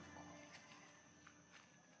kong anak ko.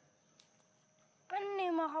 Paano na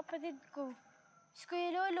yung mga kapatid ko? Si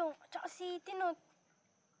Kuya Lolong at saka si Tinot.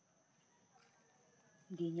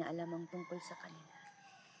 Hindi niya alam ang tungkol sa kanila.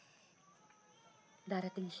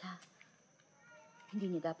 Darating siya.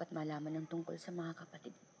 Hindi niya dapat malaman ang tungkol sa mga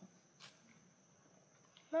kapatid mo.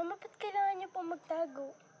 Mama, ba't kailangan niyo pong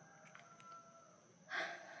magtago?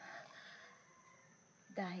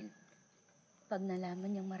 Dahil pag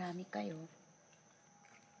nalaman niyang marami kayo,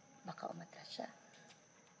 baka umatras siya.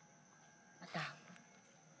 Matakot.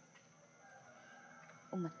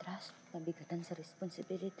 Umatras, mabigatan sa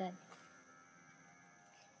responsibilidad.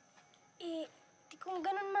 Di kung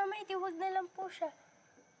ganun, Mama, wag na lang po siya.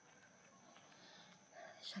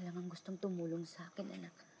 Siya lang ang gustong tumulong sa akin,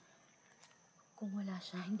 anak. Kung wala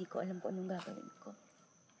siya, hindi ko alam kung anong gagawin ko.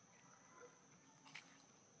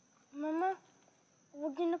 Mama,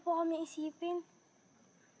 huwag niyo na po kami isipin.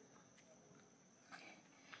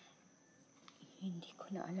 Hindi ko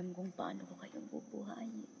na alam kung paano ko kayong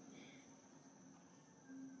bubuhayin.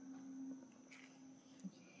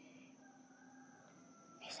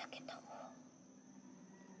 May sakit ako.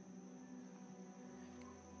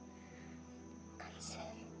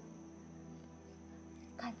 Cancer.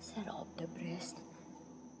 Cancer of the breast.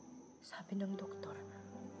 Sabi ng doktor,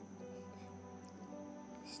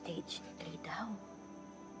 stage 3 daw.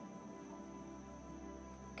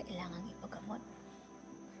 Kailangang ipagamot.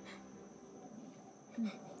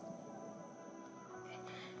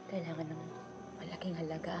 Kailangan ng malaking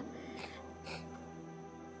halaga.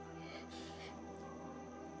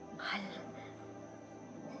 Mahal.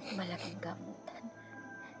 Malaking gamutan.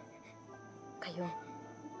 Kayo,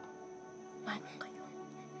 paano kayo?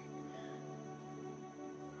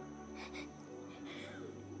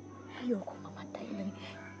 Ayoko mamatay nang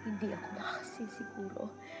hindi ako nakasisiguro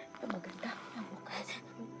na maganda ang bukas.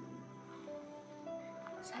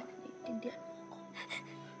 Sana naiintindihan mo ako.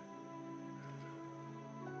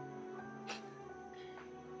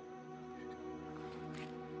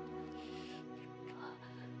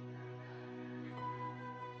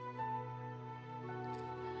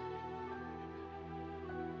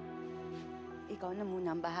 Ikaw na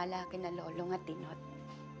muna ang bahala kina Lolong at Tinot.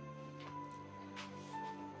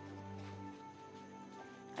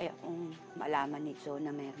 Ayaw kong malaman ni Joe na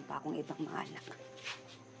mayroon pa akong ibang mga anak.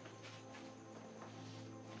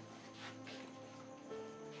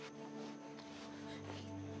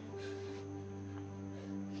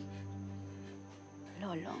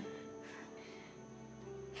 Lolong,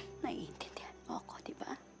 naiintindihan mo ako, di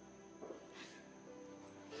ba?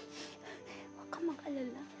 Huwag kang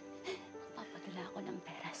mag-alala. Papadala ako ng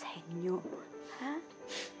pera sa inyo, ha?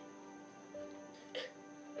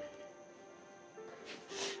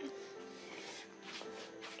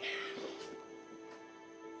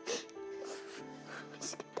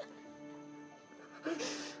 Miss kita.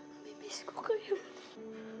 Miss ko kayo.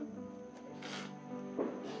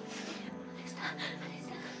 Alisa,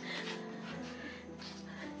 Alisa.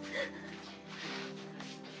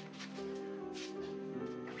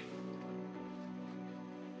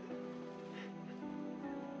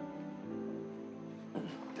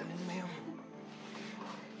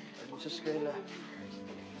 sa eskwela.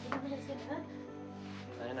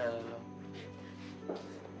 Ay, naalala.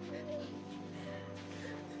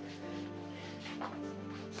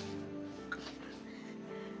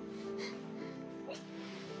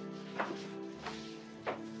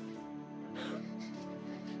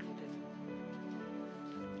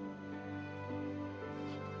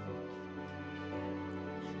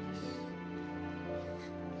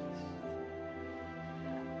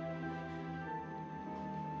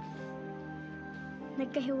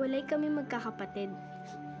 Nagkahiwalay kami magkakapatid.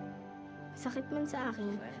 Sakit man sa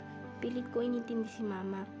akin, pilit ko inintindi si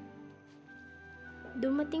Mama.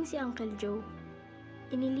 Dumating si Uncle Joe.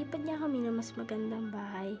 Inilipat niya kami ng mas magandang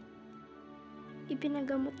bahay.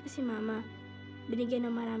 Ipinagamot niya si Mama. Binigyan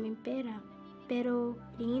ng maraming pera. Pero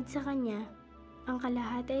lingid sa kanya, ang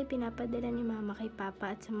kalahati ay pinapadala ni Mama kay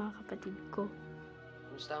Papa at sa mga kapatid ko.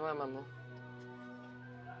 Kumusta mama mo?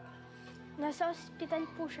 Nasa ospital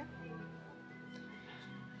po siya.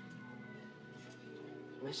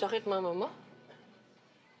 May sakit mama mo?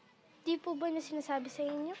 Di po ba na sinasabi sa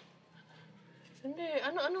inyo? Hindi.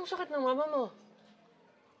 Anong sakit ng mama mo?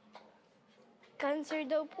 Cancer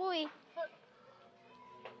daw po eh.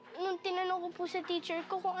 Nung tinanong ko po sa teacher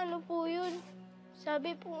ko kung ano po yun,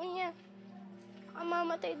 sabi po niya,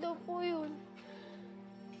 mamatay daw po yun.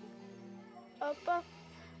 Papa,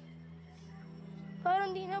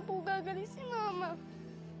 parang di na po gagaling si Mama.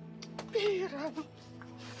 Hirap.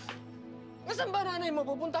 Nasaan ba nanay mo?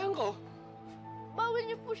 Pupuntahan ko. Bawal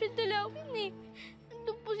niyo po siya dalawin eh.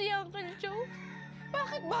 Nandun po si Uncle Joe.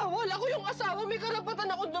 Bakit bawal? Ako yung asawa. May karapatan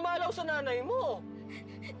akong dumalaw sa nanay mo.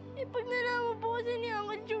 Eh, pag nalaman po kasi ni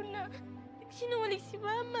Uncle Joe na nagsinungaling si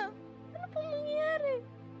Mama, ano pong mangyayari?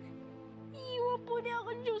 Iiwan po ni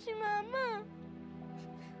Uncle Joe si Mama.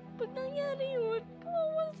 Pag nangyari yun,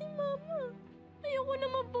 kawawa si Mama. Ayoko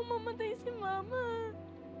naman po mamatay si Mama.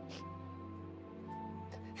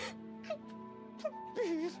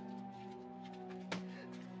 Please.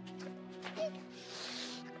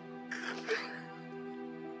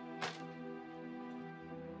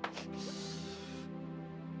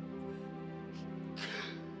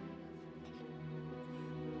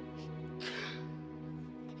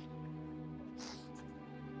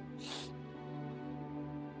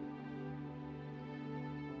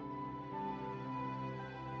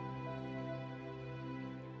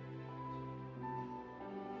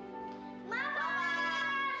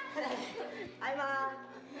 Hi, Ma!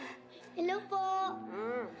 Hello po.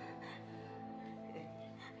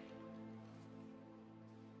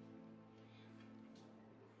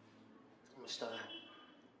 Kumusta ka?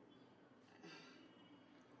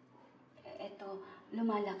 Eto,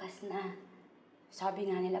 lumalakas na. Sabi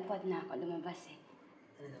nga nila, pwede na ako lumabas eh.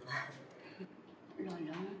 Ano naman?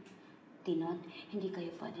 Lolong, Tinot, hindi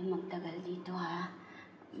kayo pwede magtagal dito ha.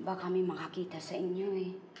 Baka may makakita sa inyo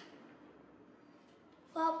eh.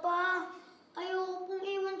 Papa, ayoko pong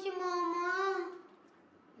iwan si Mama.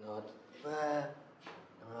 No, diba?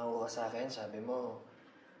 Nangako ka sa akin, sabi mo,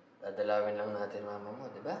 dadalawin lang natin mama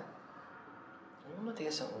mo, di ba? Ano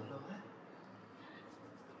matigas ang ulo, ha?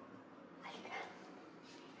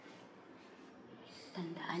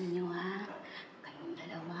 Tandaan nyo ha, kayong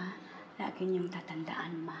dalawa, lagi niyong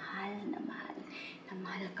tatandaan, mahal na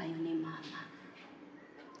mahal kayo ni Mama.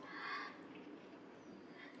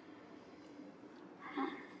 Ha?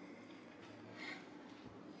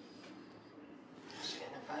 Sige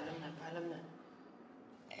na, paalam na, paalam na.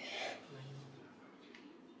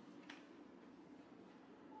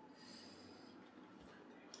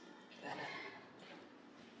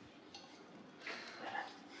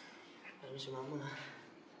 Alam si Mama, ha?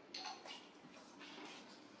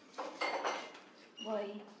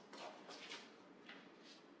 Boy.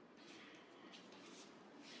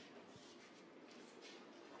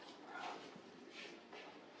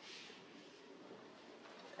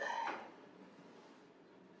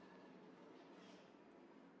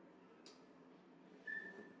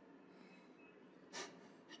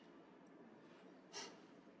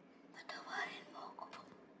 Patawarin mo ako.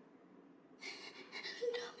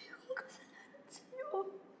 Ang dami kong kasalanan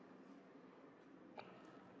sa'yo.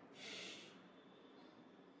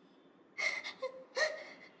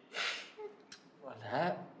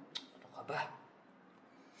 Wala. Ano ka ba?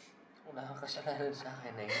 Wala kang kasalanan sa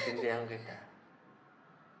akin. Naiintindihan kita.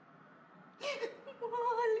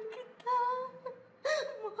 Mahal kita.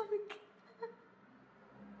 Mahal kita.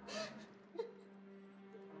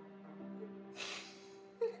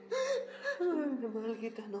 Mahal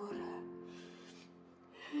kita, Nora.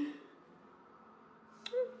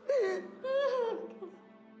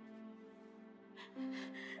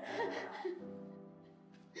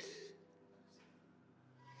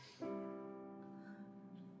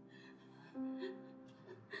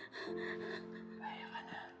 Kaya ka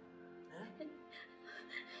na. Ha?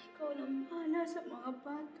 Ikaw lang bahala sa mga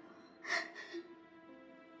bata.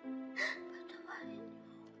 Patawarin niyo.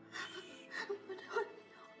 Patawarin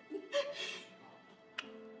niyo.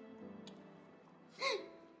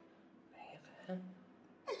 Kaya ka.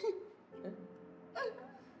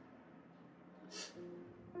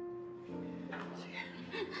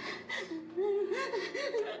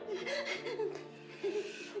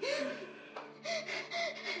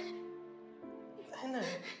 Sana.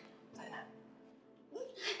 Sana.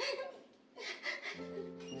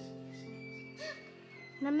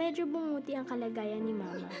 Na medyo bumuti ang kalagayan ni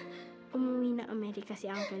Mama, umuwi ng Amerika si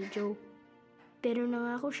Uncle Joe. Pero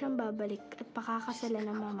nangako siyang babalik at pakakasalan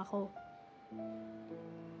ng mama ko.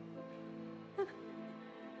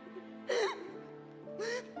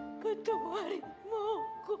 Patawarin mo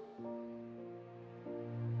ako.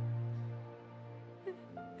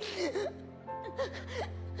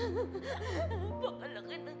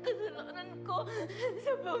 Napakalaki ng kasalanan ko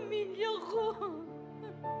sa pamilya ko.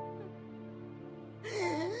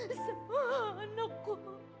 Sa mga anak ko.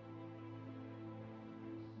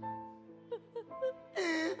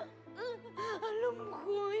 Alam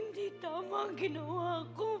ko, hindi tama ang ginawa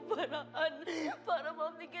ko paraan para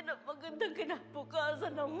mabigyan ng magandang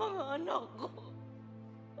kinabukasan ng mga anak ko.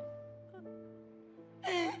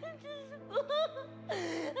 Diyos ko,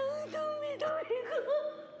 ang dumi-dumi ko.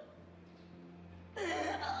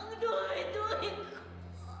 Ang dumi-dumi ko.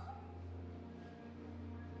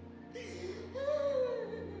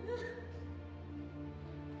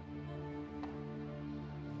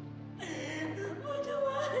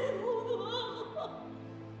 Patawarin mo ba ako?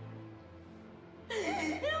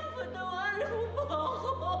 Patawarin mo ba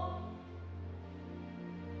ako?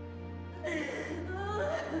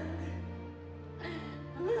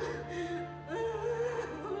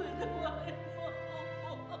 Patawarin mo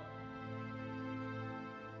ako.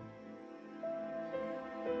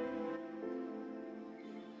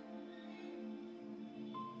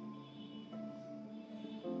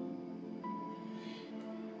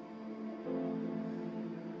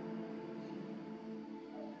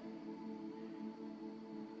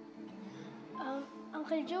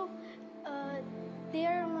 Uncle Joe, they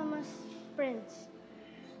are Mama's friends.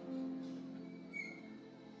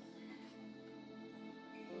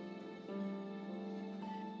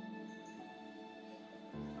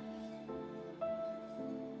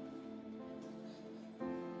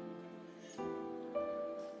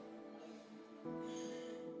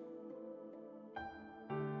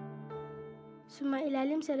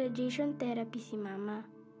 Sumailalim sa radiation therapy si Mama,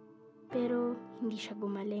 pero hindi siya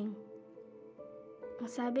gumaling. Ang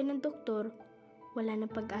sabi ng doktor, wala nang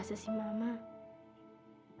pag-asa si Mama.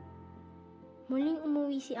 Muling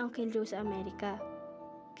umuwi si Uncle Joe sa Amerika,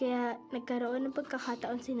 kaya nagkaroon ng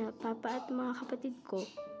pagkakataon sina Papa at mga kapatid ko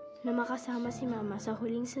na makasama si Mama sa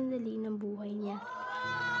huling sandali ng buhay niya.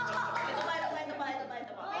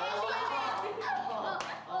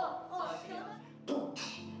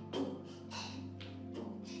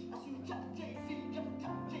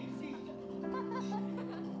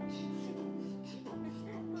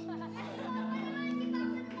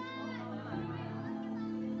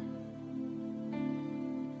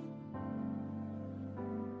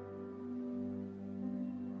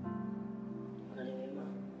 Ito ba?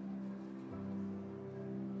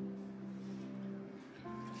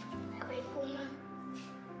 Okay po, Ma.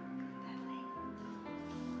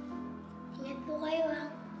 Ingat po kayo, ha?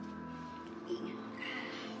 Ingat ka.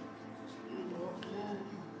 Ang buhok mo.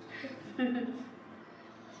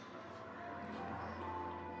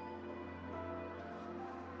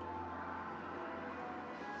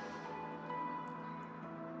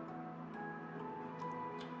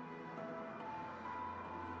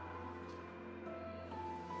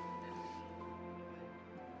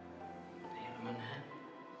 Tayo naman, ha?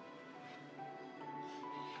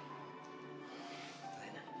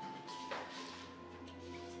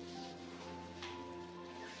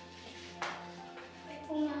 Okay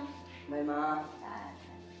po, Ma. Bye, Ma.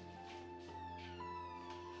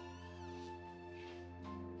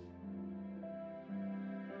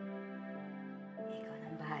 Ikaw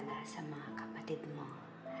nang bahala sa mga kapatid mo.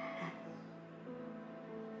 Ha?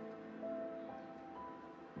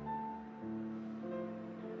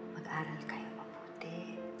 Mag-aral kayo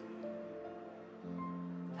mabuti.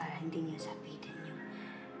 Para hindi niyo sabitin yung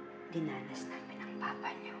dinanas namin ng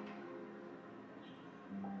papa niyo.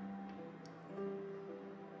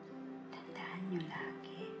 Tandaan niyo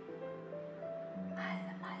lagi, mahal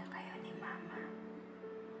na mahal kayo ni Mama.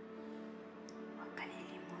 Huwag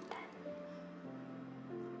kalilimutan.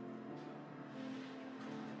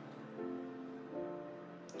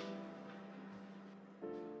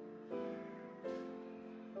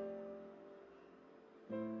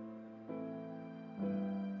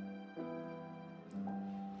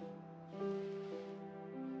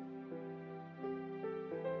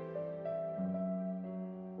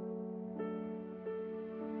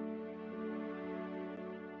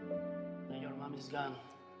 is gone,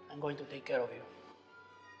 I'm going to take care of you.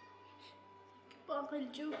 Uncle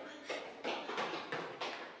Joe.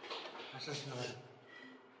 Nasaan si Nora?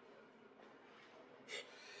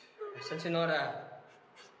 Nasaan si Nora?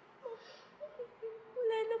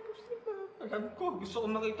 Wala na po si Mama. Alam ko, gusto ko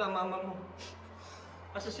makita ang mama mo.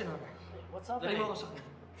 Nasaan si Nora? What's up, Dali mo ako sa kanya.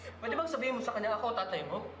 Pwede bang sabihin mo sa kanya ako, tatay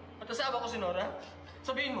mo? At asawa ko si Nora?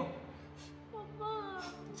 Sabihin mo. Papa.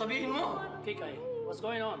 Sabihin mo. Kikay, what's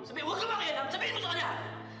going on? Sabihin, huwag ka makialam. Sabihin mo sa kanya.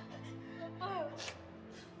 Papa.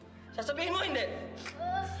 Sasabihin mo, hindi.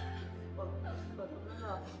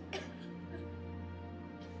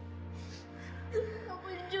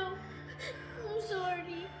 Uncle Joe, I'm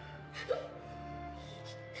sorry.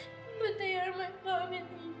 But they are my family.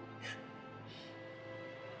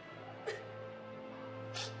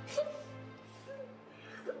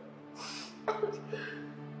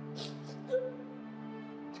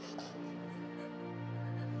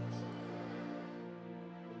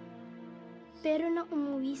 Pero nang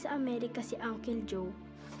umuwi sa Amerika si Uncle Joe,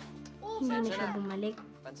 hindi na siya bumalik.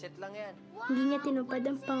 Pansit lang yan. Hindi niya tinupad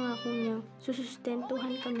ang pangako niyang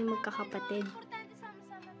susustentuhan kami magkakapatid.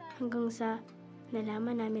 Hanggang sa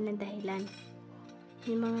nalaman namin ang dahilan.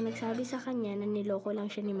 May mga nagsabi sa kanya na niloko lang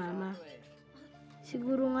siya ni Mama.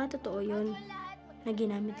 Siguro nga totoo yun, na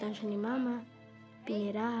ginamit lang siya ni Mama,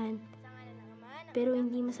 pinirahan. Pero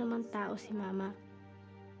hindi masamang tao si Mama.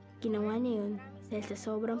 Ginawa niya yun dahil sa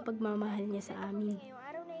sobrang pagmamahal niya sa amin. Ngayong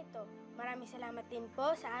araw na ito, maraming salamat din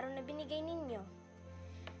po sa araw na binigay ninyo.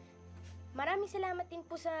 Maraming salamat din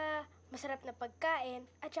po sa masarap na pagkain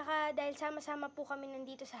at saka dahil sama-sama po kami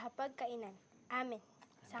nandito sa hapagkainan. Amen.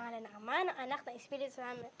 Sa ngalan ng Ama, ng Anak, ng Espiritu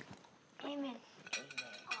Santo. Amen.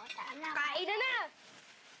 Kain na na!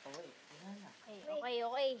 Okay.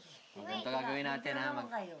 Ganito gagawin natin, ha?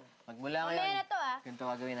 Magmula ngayon. Mamaya na to, ha? Ganito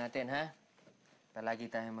gagawin natin, ha? Palagi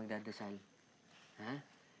tayong magdadasal. Ha?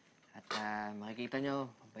 At makikita nyo,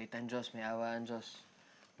 mabait ang Diyos, may awa ang Diyos.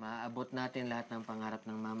 Maaabot natin lahat ng pangarap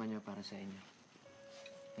ng mama nyo para sa inyo.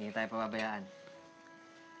 Hindi tayo pababayaan.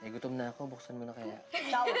 Eh, gutom na ako. Buksan mo na kaya.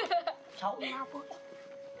 Ciao. Ciao nga po.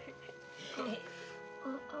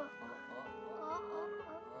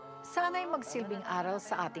 Sana'y magsilbing aral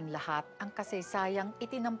sa ating lahat ang kasaysayang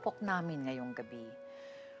itinampok namin ngayong gabi.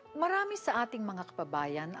 Marami sa ating mga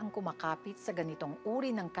kababayan ang kumakapit sa ganitong uri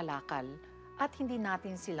ng kalakal at hindi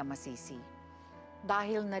natin sila masisi.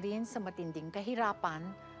 Dahil na rin sa matinding kahirapan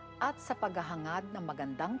at sa paghahangad ng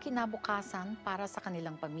magandang kinabukasan para sa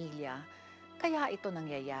kanilang pamilya, kaya ito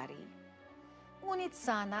nangyayari. Ngunit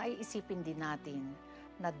sana ay isipin din natin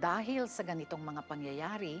na dahil sa ganitong mga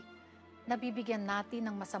pangyayari, nabibigyan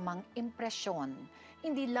natin ng masamang impresyon,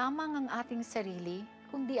 hindi lamang ang ating sarili,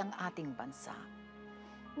 kundi ang ating bansa.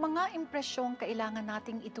 Mga impresyong kailangan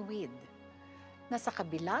nating ituwid, na sa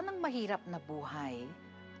kabila ng mahirap na buhay,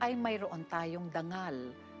 ay mayroon tayong dangal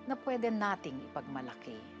na pwede nating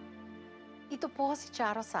ipagmalaki. Ito po si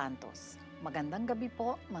Charo Santos. Magandang gabi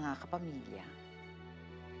po, mga kapamilya.